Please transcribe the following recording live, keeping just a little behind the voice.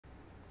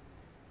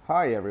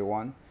Hi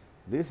everyone,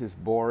 this is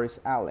Boris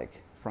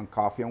Alec from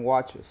Coffee and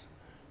Watches,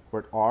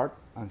 where art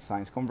and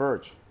science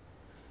converge.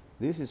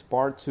 This is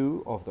part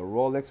 2 of the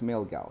Rolex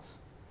Milgauss.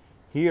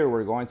 Here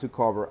we're going to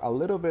cover a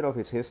little bit of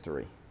its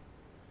history,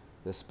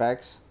 the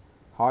specs,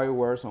 how it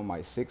wears on my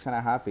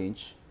 6.5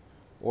 inch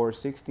or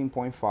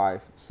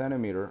 16.5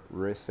 centimeter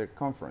wrist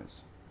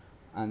circumference,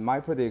 and my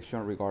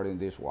prediction regarding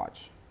this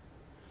watch.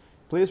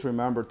 Please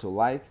remember to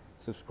like,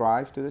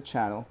 subscribe to the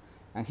channel,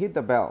 and hit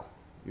the bell.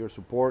 Your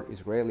support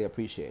is greatly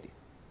appreciated.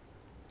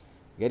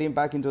 Getting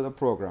back into the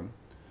program,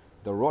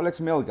 the Rolex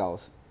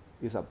Milgauss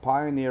is a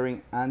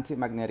pioneering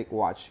anti-magnetic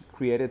watch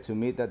created to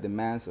meet the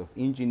demands of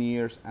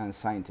engineers and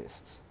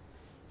scientists.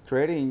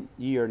 Created in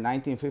year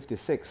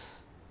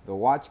 1956, the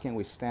watch can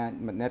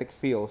withstand magnetic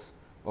fields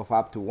of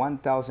up to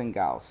 1000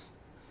 Gauss.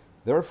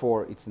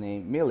 Therefore, its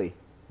name Milli,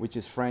 which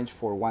is French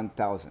for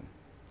 1000.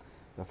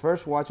 The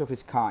first watch of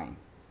its kind,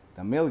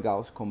 the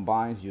Milgauss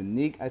combines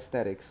unique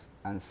aesthetics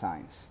and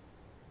science.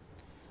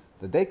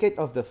 The decade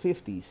of the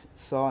 50s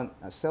saw an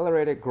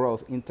accelerated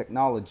growth in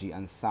technology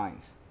and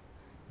science,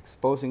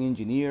 exposing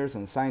engineers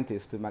and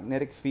scientists to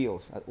magnetic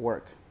fields at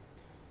work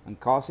and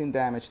causing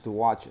damage to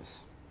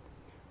watches.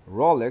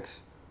 Rolex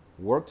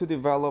worked to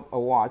develop a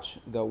watch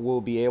that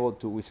will be able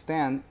to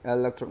withstand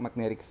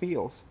electromagnetic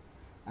fields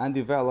and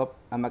develop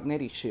a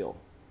magnetic shield,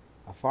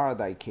 a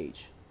Faraday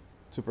cage,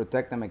 to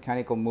protect the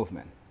mechanical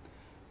movement.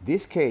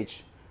 This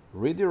cage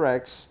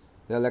redirects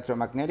the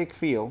electromagnetic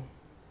field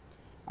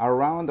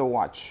around the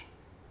watch,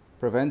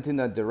 preventing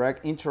a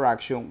direct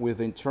interaction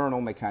with internal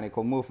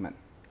mechanical movement.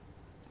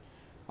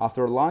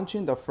 After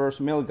launching the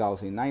first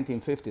Milgauss in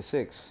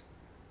 1956,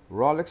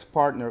 Rolex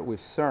partnered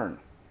with CERN,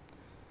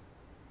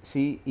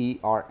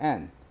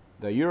 C-E-R-N,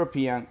 the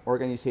European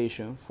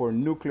Organization for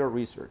Nuclear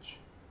Research,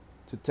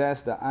 to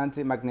test the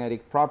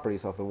anti-magnetic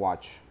properties of the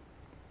watch.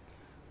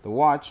 The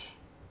watch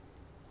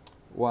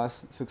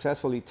was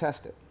successfully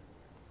tested.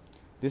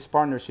 This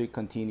partnership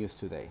continues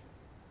today.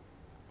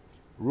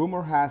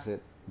 Rumor has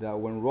it that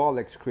when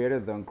Rolex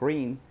created the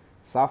green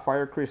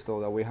sapphire crystal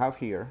that we have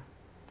here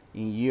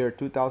in year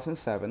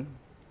 2007,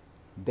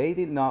 they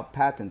did not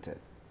patent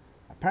it.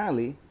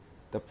 Apparently,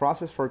 the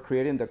process for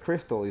creating the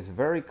crystal is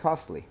very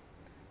costly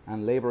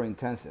and labor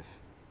intensive.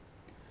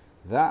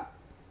 That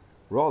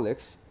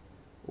Rolex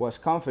was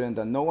confident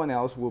that no one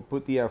else would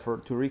put the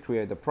effort to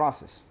recreate the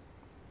process.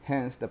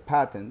 Hence, the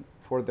patent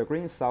for the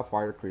green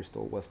sapphire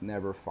crystal was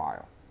never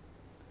filed.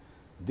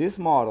 This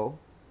model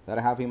that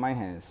I have in my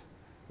hands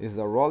is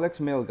the Rolex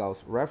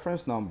Milgauss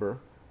reference number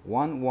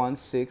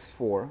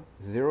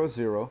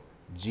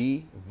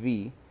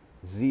 116400GV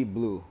Z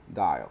Blue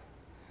dial.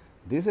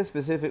 This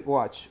specific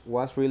watch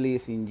was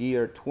released in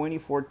year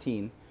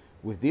 2014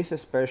 with this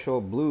special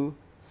blue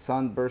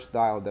sunburst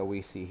dial that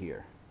we see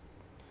here.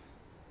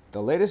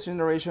 The latest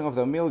generation of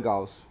the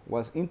Milgauss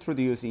was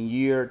introduced in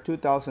year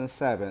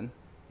 2007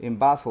 in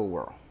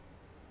Baselworld.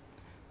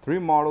 3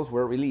 models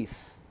were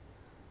released: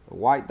 the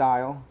white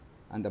dial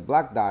and the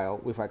black dial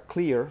with a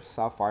clear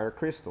sapphire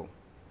crystal.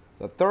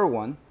 The third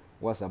one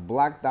was a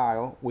black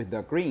dial with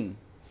the green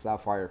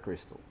sapphire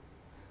crystal.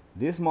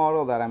 This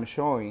model that I'm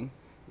showing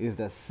is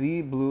the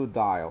Z Blue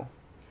dial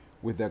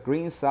with the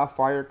green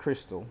sapphire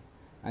crystal,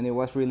 and it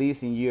was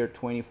released in year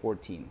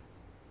 2014.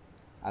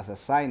 As a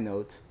side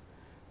note,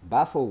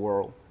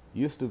 Baselworld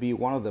used to be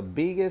one of the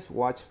biggest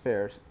watch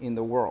fairs in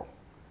the world,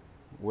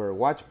 where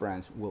watch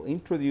brands will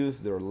introduce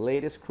their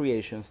latest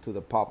creations to the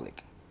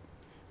public.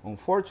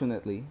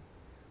 Unfortunately,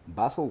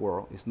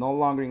 Baselworld is no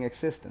longer in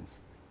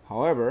existence.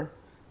 However,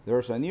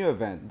 there's a new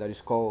event that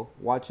is called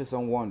Watches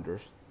and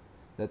Wonders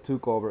that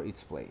took over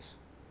its place.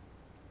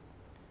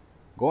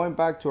 Going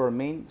back to our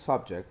main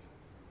subject,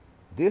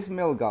 this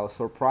Milgauss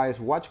surprised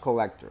watch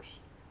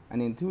collectors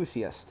and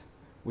enthusiasts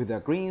with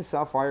a green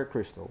sapphire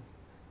crystal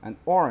and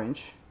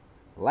orange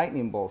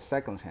lightning bolt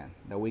seconds hand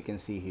that we can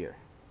see here.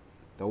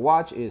 The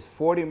watch is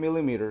 40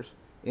 millimeters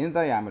in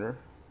diameter.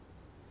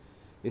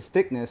 Its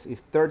thickness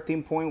is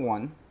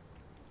 13.1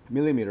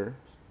 millimeters.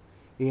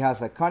 It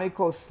has a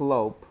conical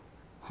slope,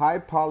 high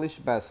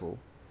polished bezel,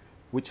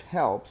 which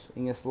helps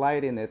in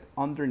sliding it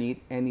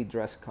underneath any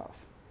dress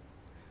cuff.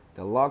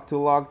 The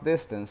lock-to-lock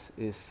distance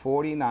is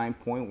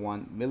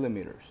 49.1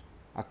 millimeters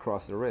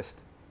across the wrist.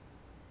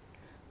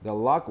 The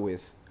lock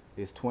width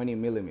is 20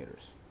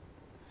 millimeters.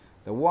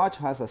 The watch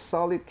has a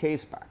solid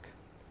case back,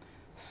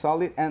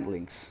 solid end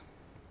links,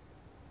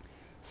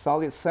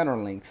 solid center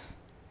links,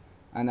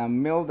 and a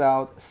milled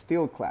out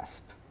steel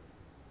clasp.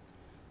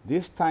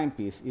 This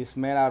timepiece is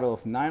made out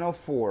of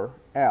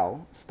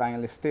 904L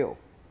stainless steel,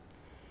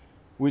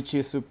 which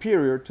is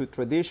superior to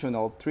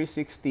traditional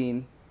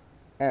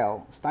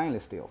 316L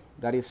stainless steel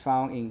that is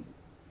found in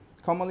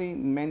commonly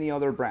many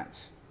other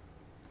brands.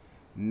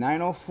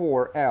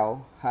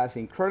 904L has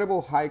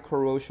incredible high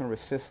corrosion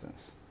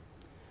resistance.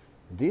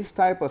 This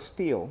type of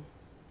steel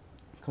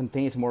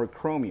contains more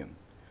chromium,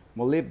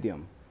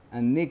 molybdenum,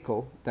 and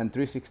nickel than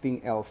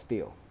 316L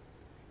steel.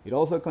 It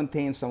also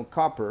contains some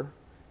copper,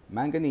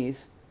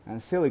 manganese, and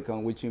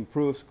silicon, which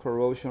improves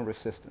corrosion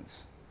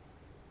resistance.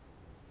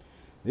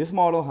 This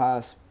model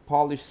has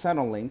polished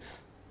center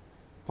links,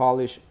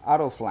 polished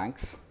outer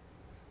flanks,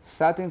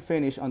 satin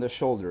finish on the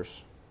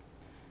shoulders.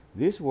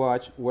 This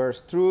watch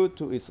wears true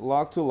to its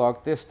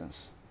lock-to-lock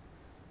distance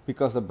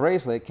because the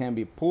bracelet can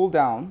be pulled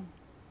down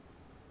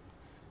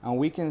and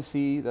we can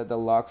see that the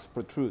locks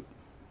protrude.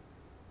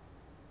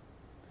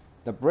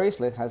 The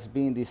bracelet has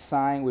been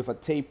designed with a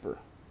taper.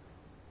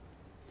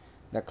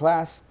 The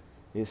clasp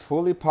is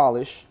fully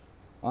polished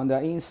on the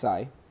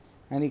inside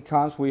and it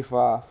comes with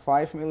a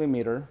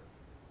 5mm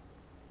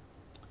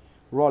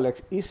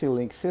Rolex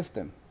EasyLink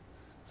system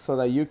so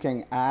that you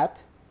can add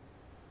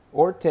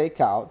or take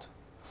out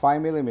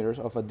 5mm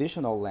of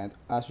additional length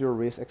as your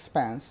wrist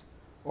expands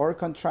or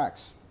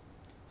contracts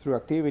through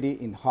activity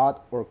in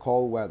hot or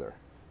cold weather.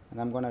 And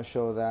I'm going to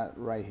show that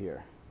right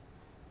here.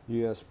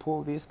 You just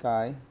pull this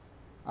guy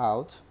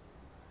out,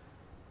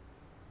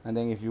 and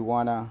then if you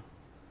want to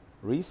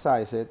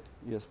resize it,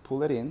 you just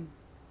pull it in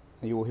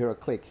and you will hear a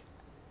click.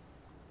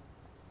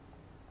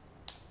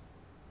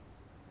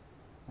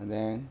 And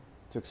then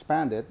to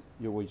expand it,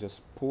 you will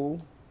just pull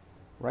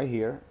right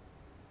here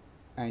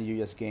and you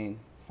just gain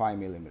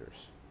 5mm.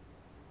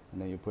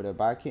 And then you put it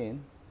back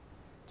in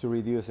to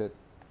reduce it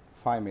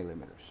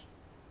 5mm.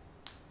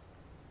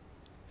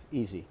 It's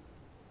easy.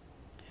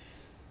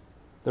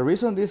 The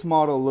reason this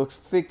model looks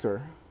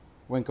thicker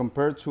when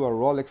compared to a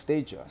Rolex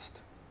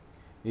Datejust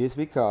is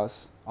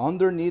because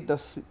underneath the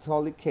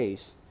solid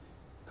case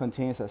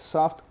contains a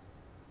soft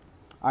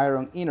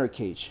iron inner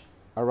cage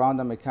around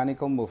the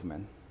mechanical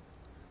movement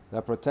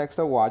that protects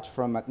the watch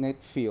from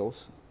magnetic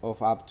fields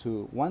of up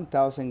to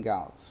 1000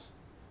 Gauss,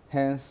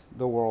 hence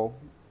the word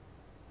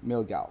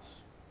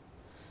Milgauss.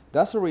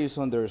 That's the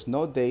reason there is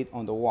no date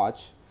on the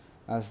watch,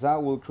 as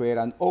that will create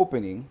an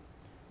opening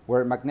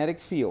where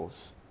magnetic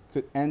fields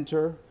could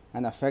enter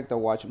and affect the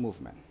watch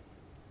movement.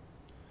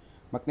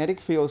 Magnetic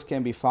fields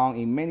can be found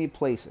in many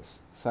places,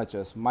 such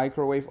as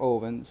microwave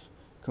ovens,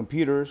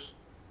 computers,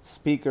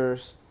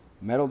 speakers,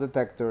 metal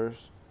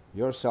detectors,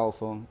 your cell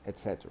phone,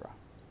 etc.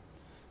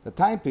 The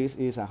timepiece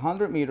is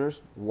 100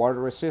 meters water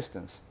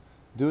resistance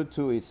due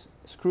to its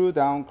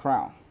screw-down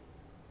crown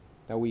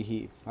that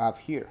we have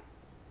here.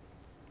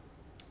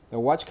 The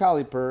watch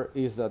caliper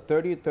is the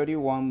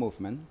 30-31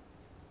 movement.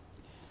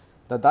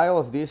 The dial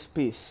of this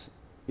piece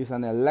is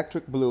an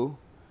electric blue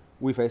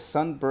with a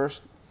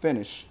sunburst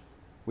finish,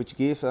 which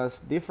gives us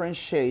different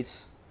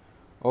shades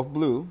of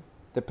blue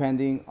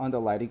depending on the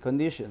lighting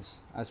conditions,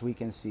 as we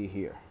can see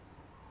here.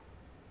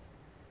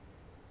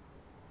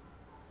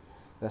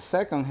 The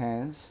second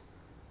hand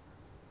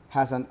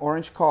has an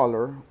orange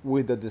color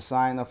with the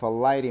design of a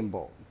lightning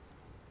bolt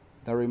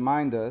that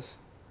reminds us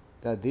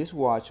that this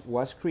watch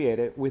was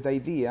created with the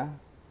idea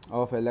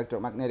of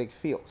electromagnetic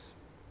fields.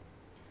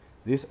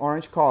 This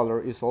orange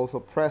color is also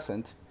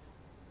present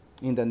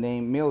in the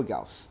name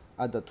Milgauss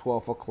at the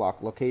 12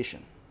 o'clock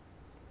location,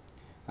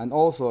 and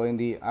also in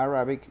the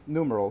Arabic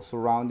numerals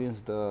surrounding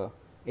the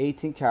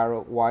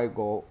 18-karat white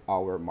gold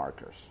hour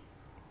markers.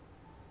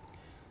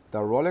 The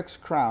Rolex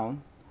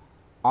crown,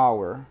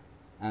 hour,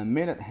 and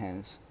minute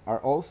hands are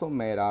also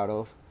made out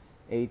of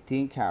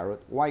 18-karat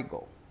white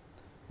gold.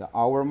 The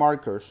hour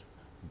markers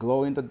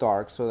glow in the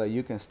dark so that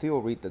you can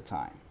still read the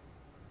time.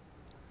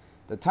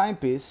 The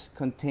timepiece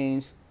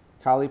contains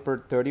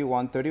caliper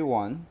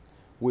 3131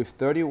 with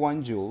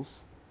 31 joules,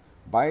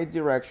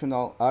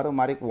 bidirectional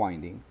automatic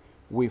winding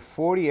with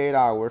 48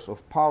 hours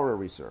of power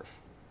reserve.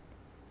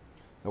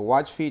 The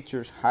watch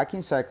features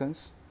hacking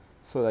seconds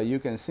so that you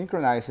can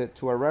synchronize it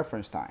to a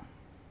reference time.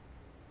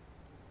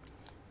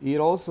 It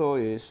also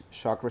is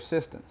shock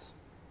resistance.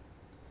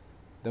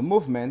 The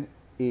movement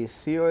is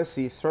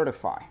COSC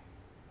certified.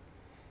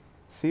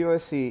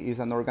 COSC is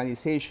an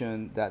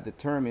organization that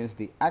determines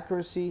the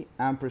accuracy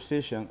and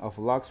precision of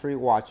luxury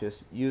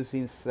watches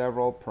using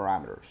several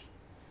parameters.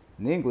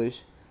 In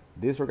English,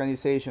 this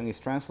organization is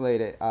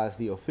translated as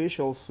the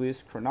official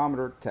Swiss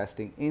Chronometer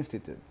Testing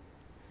Institute.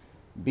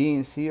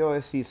 Being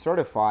COSC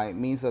certified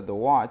means that the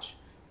watch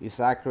is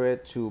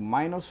accurate to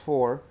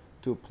 -4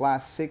 to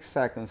 +6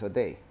 seconds a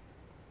day.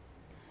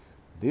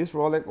 This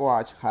Rolex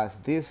watch has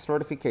this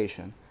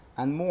certification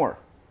and more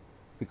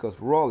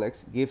because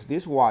Rolex gives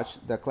this watch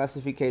the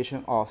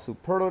classification of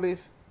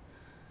superlative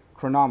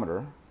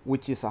chronometer,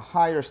 which is a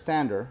higher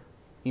standard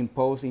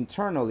imposed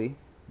internally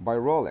by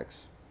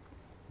Rolex.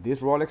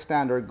 This Rolex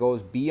standard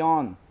goes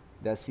beyond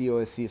the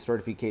COSC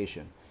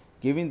certification,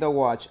 giving the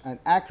watch an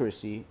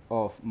accuracy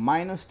of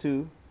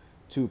 -2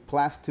 to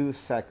 +2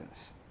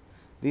 seconds.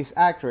 This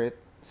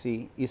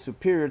accuracy is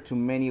superior to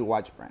many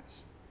watch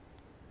brands.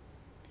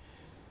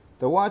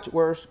 The watch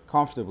wears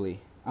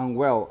comfortably and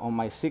well on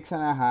my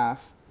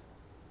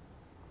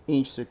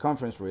 6.5-inch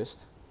circumference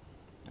wrist,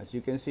 as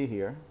you can see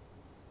here.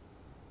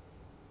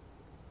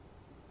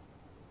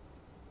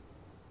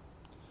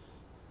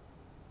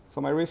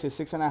 So my wrist is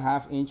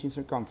 6.5 inches in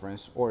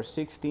circumference, or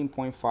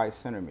 16.5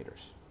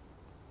 centimeters.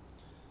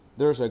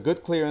 There's a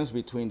good clearance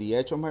between the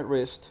edge of my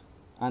wrist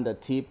and the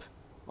tip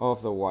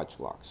of the watch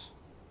locks.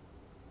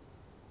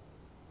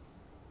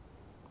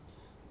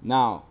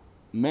 Now,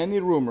 many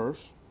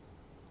rumors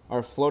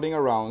are floating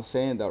around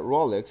saying that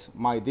Rolex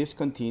might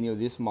discontinue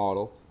this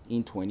model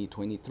in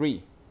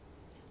 2023.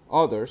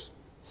 Others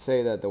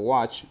say that the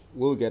watch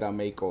will get a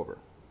makeover.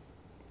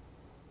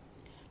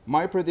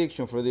 My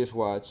prediction for this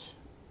watch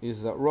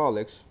is that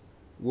Rolex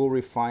will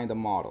refine the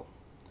model.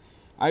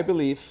 I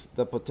believe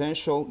the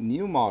potential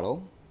new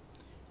model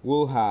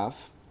will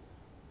have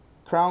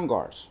crown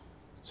guards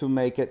to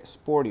make it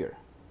sportier,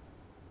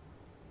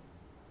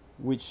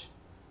 which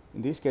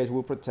in this case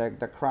will protect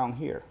the crown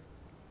here.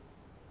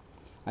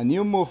 A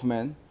new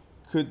movement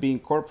could be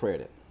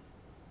incorporated.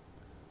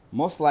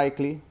 Most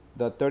likely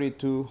the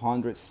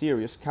 3200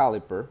 series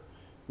caliper,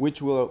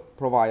 which will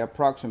provide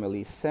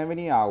approximately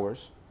 70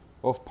 hours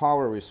of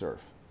power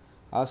reserve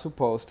as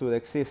opposed to the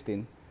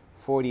existing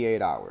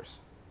 48 hours.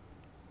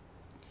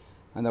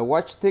 And the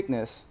watch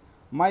thickness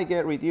might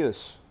get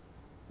reduced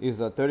if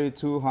the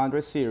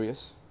 3200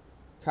 series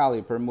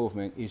caliper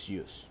movement is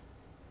used.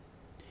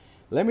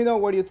 Let me know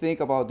what you think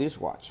about this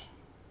watch.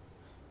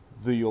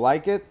 Do you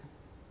like it,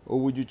 or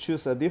would you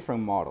choose a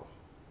different model?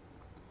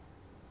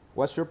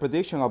 What's your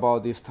prediction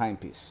about this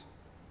timepiece?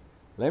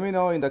 Let me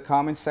know in the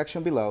comment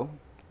section below.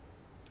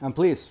 And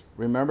please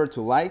remember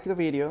to like the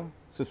video,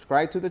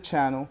 subscribe to the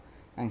channel,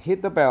 and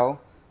hit the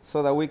bell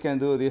so that we can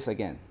do this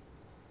again.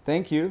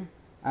 Thank you,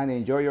 and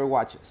enjoy your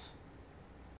watches.